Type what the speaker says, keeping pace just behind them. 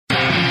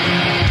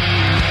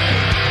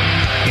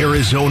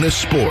Arizona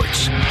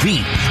Sports,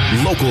 the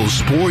local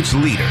sports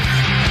leader.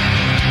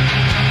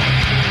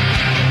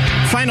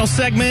 Final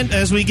segment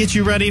as we get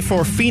you ready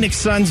for Phoenix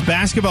Suns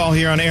basketball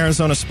here on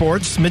Arizona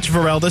Sports. Mitch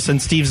Vareldis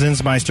and Steve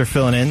Zinsmeister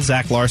filling in.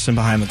 Zach Larson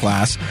behind the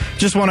glass.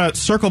 Just want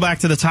to circle back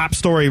to the top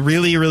story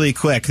really, really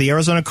quick. The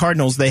Arizona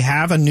Cardinals, they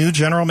have a new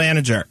general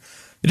manager.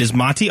 It is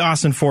Monty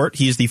Ossenfort.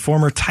 He is the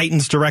former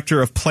Titans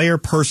director of player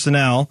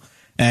personnel,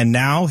 and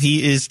now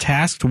he is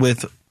tasked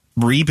with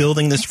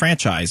rebuilding this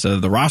franchise.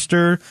 The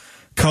roster,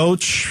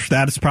 coach,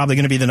 that is probably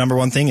going to be the number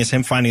one thing, is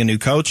him finding a new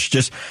coach.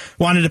 Just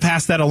wanted to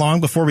pass that along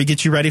before we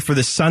get you ready for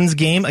the Suns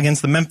game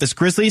against the Memphis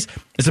Grizzlies.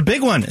 It's a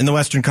big one in the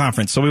Western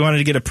Conference, so we wanted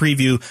to get a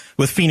preview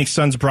with Phoenix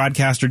Suns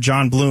broadcaster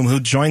Jon Bloom, who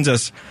joins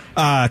us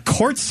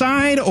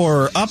courtside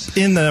or up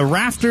in the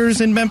rafters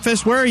in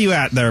Memphis. Where are you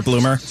at there,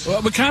 Bloomer?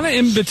 Well, we're kind of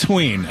in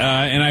between,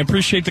 and I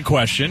appreciate the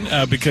question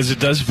because it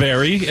does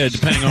vary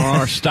depending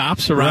on our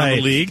stops around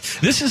the league.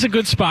 This is a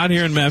good spot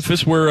here in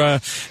Memphis. We're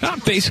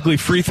basically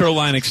free throw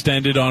line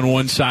extended on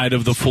one side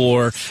of the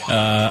floor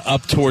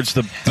up towards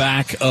the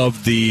back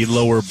of the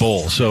lower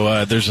bowl.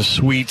 So there's a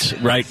suite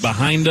right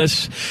behind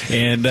us,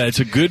 and it's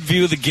a good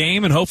view of the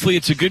game, and hopefully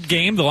it's a good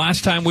game. The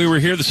last time we were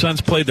here, the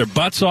Suns played their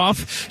butts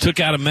off, took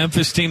out a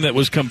Memphis team that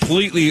was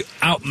completely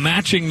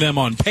outmatching them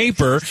on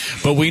paper,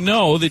 but we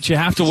know that you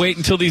have to wait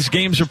until these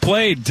games are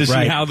played to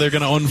see how they're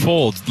going to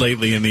unfold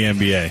lately in the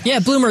NBA. Yeah,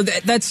 Bloomer,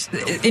 that's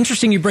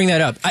interesting you bring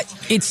that up.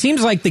 It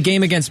seems like the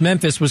game against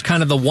Memphis was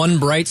kind of the one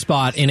bright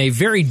spot in a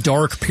very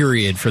dark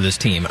period for this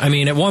team. I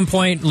mean, at one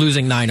point,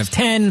 losing 9 of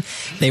 10,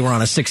 they were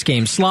on a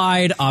 6-game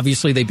slide.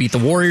 Obviously, they beat the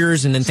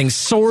Warriors, and then things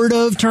sort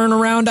of turn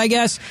around, I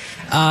guess.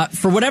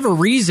 For whatever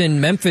reason,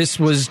 Memphis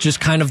was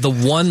just kind of the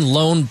one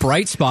lone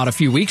bright spot a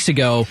few weeks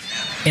ago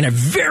in a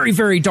very,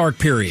 very dark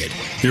period.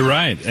 You're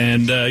right.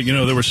 And,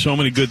 there were so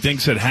many good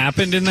things that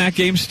happened in that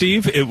game,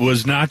 Steve. It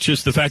was not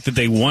just the fact that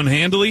they won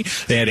handily.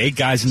 They had 8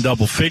 guys in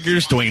double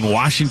figures. Dwayne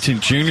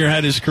Washington Jr.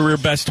 had his career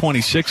best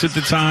 26 at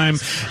the time.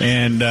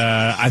 And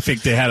I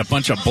think they had a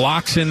bunch of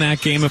blocks in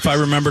that game, if I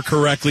remember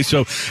correctly.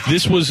 So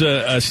this was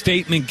a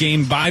statement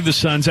game by the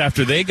Suns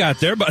after they got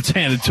their butts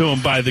handed to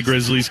them by the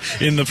Grizzlies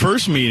in the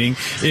first meeting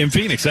in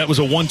Phoenix. That was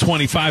a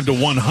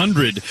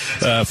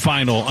 125-100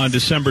 final on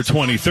December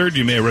 23rd,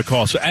 you may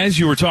recall. So as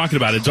you were talking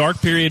about, a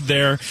dark period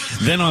there.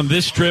 Then on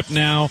this trip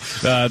now,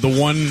 the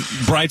one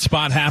bright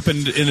spot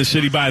happened in the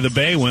city by the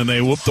Bay when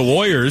they whooped the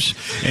Warriors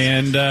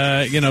and,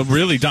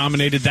 really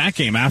dominated that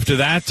game. After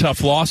that,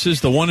 tough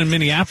losses. The one in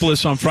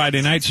Minneapolis on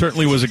Friday night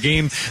certainly was a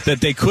game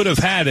that they could have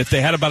had if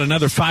they had about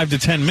another 5 to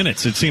 10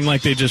 minutes. It seemed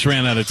like they just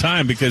ran out of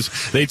time because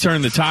they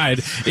turned the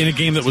tide in a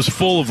game that was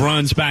full of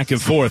runs back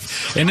and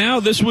forth. And now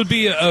this would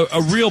be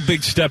a real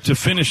big step to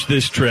finish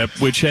this trip,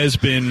 which has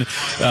been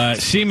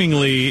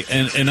seemingly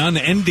an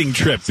unending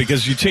trip,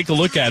 because you take a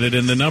look at it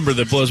and the number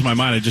that blows my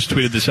mind. I just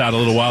tweeted this out a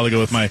little while ago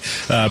with my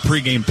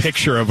pregame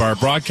picture of our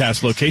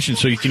broadcast location,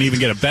 so you can even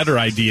get a better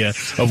idea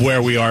of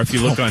where we are if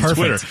you look on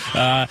Twitter.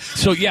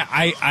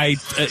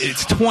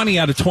 It's 20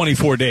 out of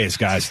 24 days,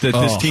 guys, that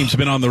this team's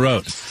been on the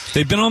road.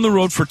 They've been on the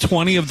road for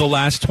 20 of the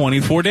last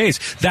 24 days.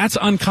 That's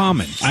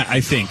uncommon,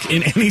 I think,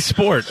 in any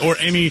sport or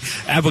any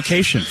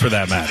avocation for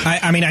that matter.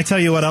 I tell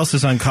you what else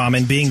is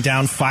uncommon, being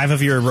down 5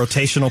 of your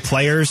rotational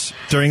players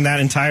during that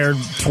entire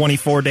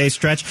 24-day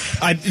stretch.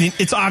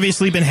 It's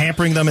obviously been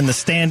hampering them in the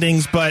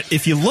standings, but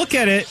if you look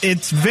at it,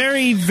 it's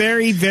very,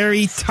 very,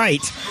 very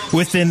tight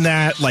within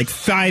that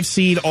 5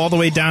 seed all the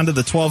way down to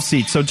the 12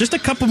 seed. So just a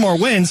couple more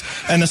wins,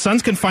 and the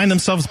Suns can find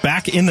themselves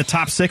back in the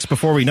top 6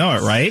 before we know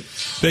it, right?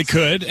 They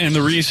could, and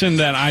the reason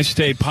that I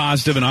stay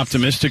positive and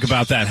optimistic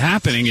about that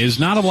happening is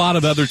not a lot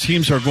of other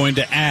teams are going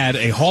to add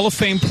a Hall of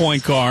Fame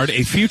point guard,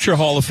 a future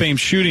Hall of Fame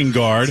shooting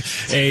guard,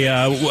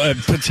 a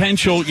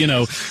potential,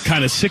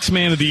 kind of 6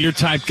 man of the year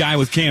type guy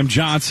with Cam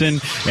Johnson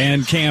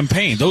and Cam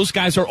Payne. Those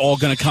guys are all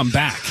going to come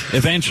back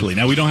eventually.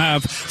 Now, we don't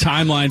have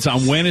timelines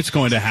on when it's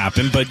going to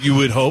happen, but you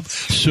would hope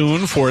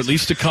soon for at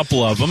least a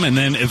couple of them, and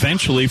then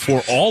eventually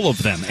for all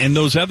of them. And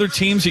those other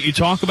teams that you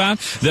talk about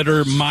that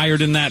are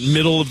mired in that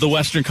middle of the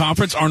Western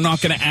Conference are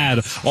not going to add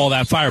all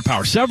that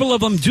firepower. Several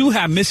of them do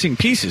have missing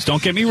pieces.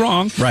 Don't get me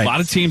wrong. Right. A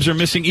lot of teams are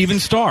missing even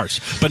stars,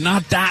 but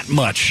not that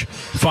much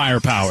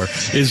firepower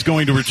is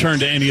going to return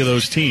to any of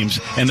those teams.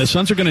 And the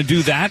Suns are going to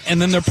do that,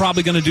 and then they're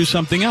probably going to do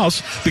something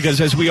else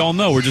because, as we all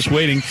know, we're just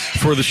waiting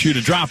for the shoe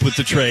to drop with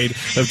the trade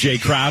of Jay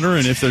Crowder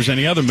and if there's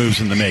any other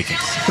moves in the making.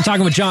 We're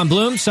talking with Jon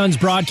Bloom, Suns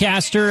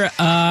broadcaster.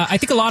 I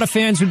think a lot of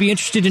fans would be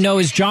interested to know,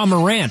 is Ja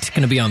Morant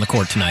going to be on the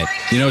court tonight?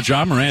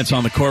 Ja Morant's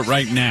on the court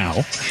right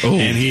now,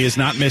 and he is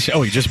not missing.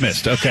 Oh, he just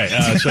missed. Okay.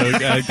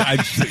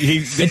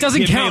 It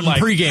doesn't count in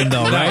pregame,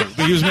 though, right?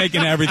 No, he was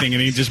making everything,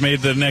 and he just made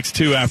the next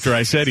 2 after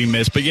I said he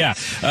missed. But yeah,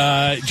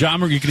 Ja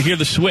Morant, you can hear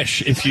the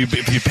swish if you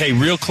pay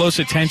real close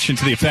attention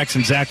to the effects,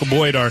 and Zach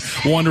Boyd, our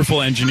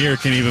wonderful engineer,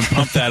 can even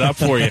pump that up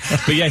for you.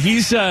 But yeah,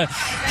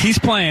 he's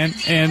playing,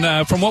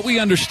 and from what we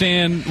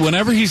understand,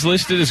 whenever he's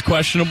listed as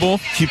questionable,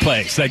 he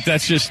plays.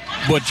 That's just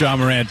what Ja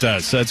Morant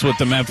does. That's what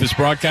the Memphis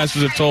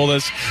broadcasters have told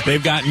us.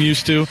 They've gotten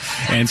used to,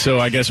 and so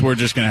I guess we're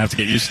just going to have to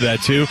get used to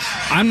that too.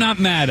 I'm not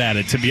mad mad at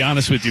it, to be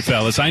honest with you,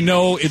 fellas. I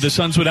know the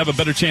Suns would have a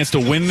better chance to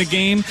win the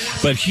game,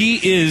 but he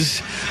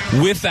is,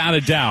 without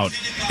a doubt,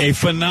 a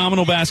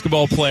phenomenal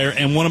basketball player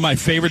and one of my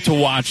favorite to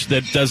watch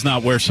that does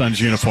not wear Suns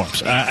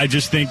uniforms. I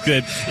just think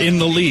that in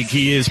the league,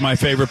 he is my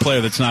favorite player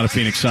that's not a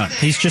Phoenix Sun.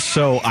 He's just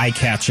so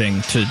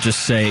eye-catching to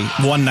just say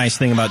one nice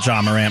thing about Ja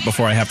Morant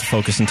before I have to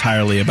focus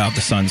entirely about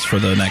the Suns for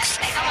the next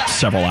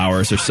several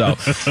hours or so.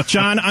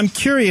 John, I'm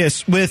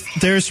curious,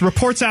 there's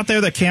reports out there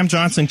that Cam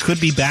Johnson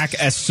could be back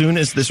as soon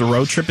as this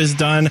road trip is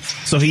done,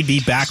 so he'd be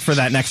back for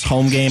that next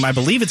home game. I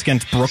believe it's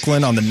against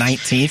Brooklyn on the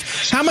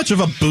 19th. How much of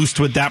a boost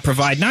would that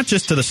provide, not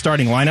just to the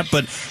starting lineup,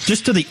 but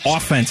just to the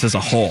offense as a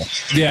whole?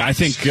 Yeah, I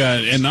think,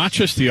 and not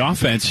just the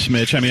offense,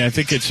 Mitch. I mean, I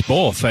think it's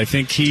both. I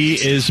think he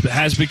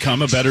has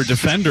become a better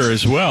defender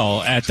as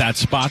well at that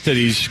spot that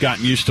he's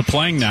gotten used to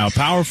playing now,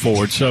 power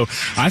forward. So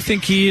I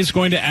think he is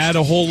going to add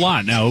a whole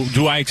lot. Now,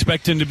 do I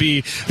expect him to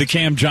be the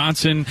Cam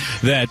Johnson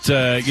that,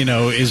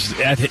 is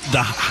at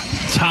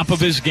the top of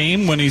his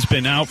game when he's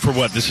been out for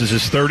this is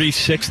his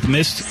 36th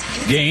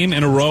missed game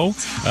in a row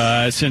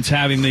since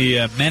having the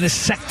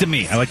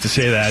meniscectomy. I like to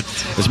say that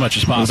as much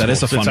as possible. Ooh, that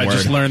is a fun word. I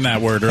just learned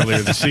that word earlier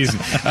this season.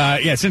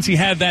 Since he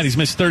had that, he's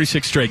missed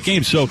 36 straight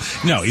games. So,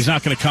 no, he's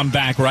not going to come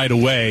back right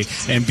away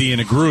and be in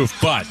a groove,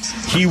 but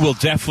he will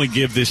definitely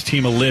give this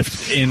team a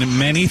lift in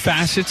many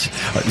facets,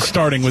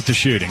 starting with the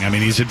shooting. I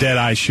mean, he's a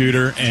dead-eye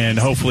shooter, and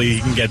hopefully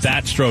he can get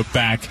that stroke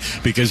back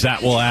because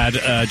that will add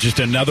just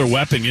another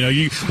weapon.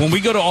 When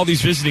we go to all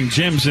these visiting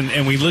gyms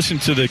and we listen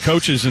to the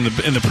coaches in the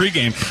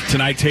pregame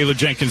tonight, Taylor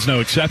Jenkins no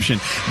exception,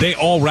 they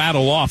all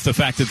rattle off the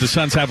fact that the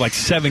Suns have like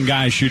 7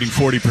 guys shooting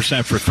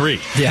 40% for 3.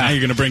 Yeah. Now you're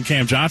going to bring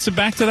Cam Johnson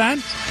back to that?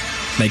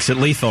 Makes it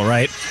lethal,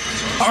 right?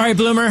 All right,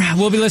 Bloomer,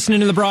 we'll be listening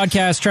to the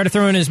broadcast. Try to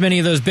throw in as many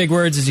of those big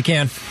words as you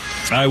can.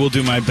 I will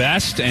do my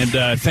best,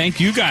 and thank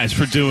you guys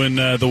for doing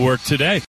the work today.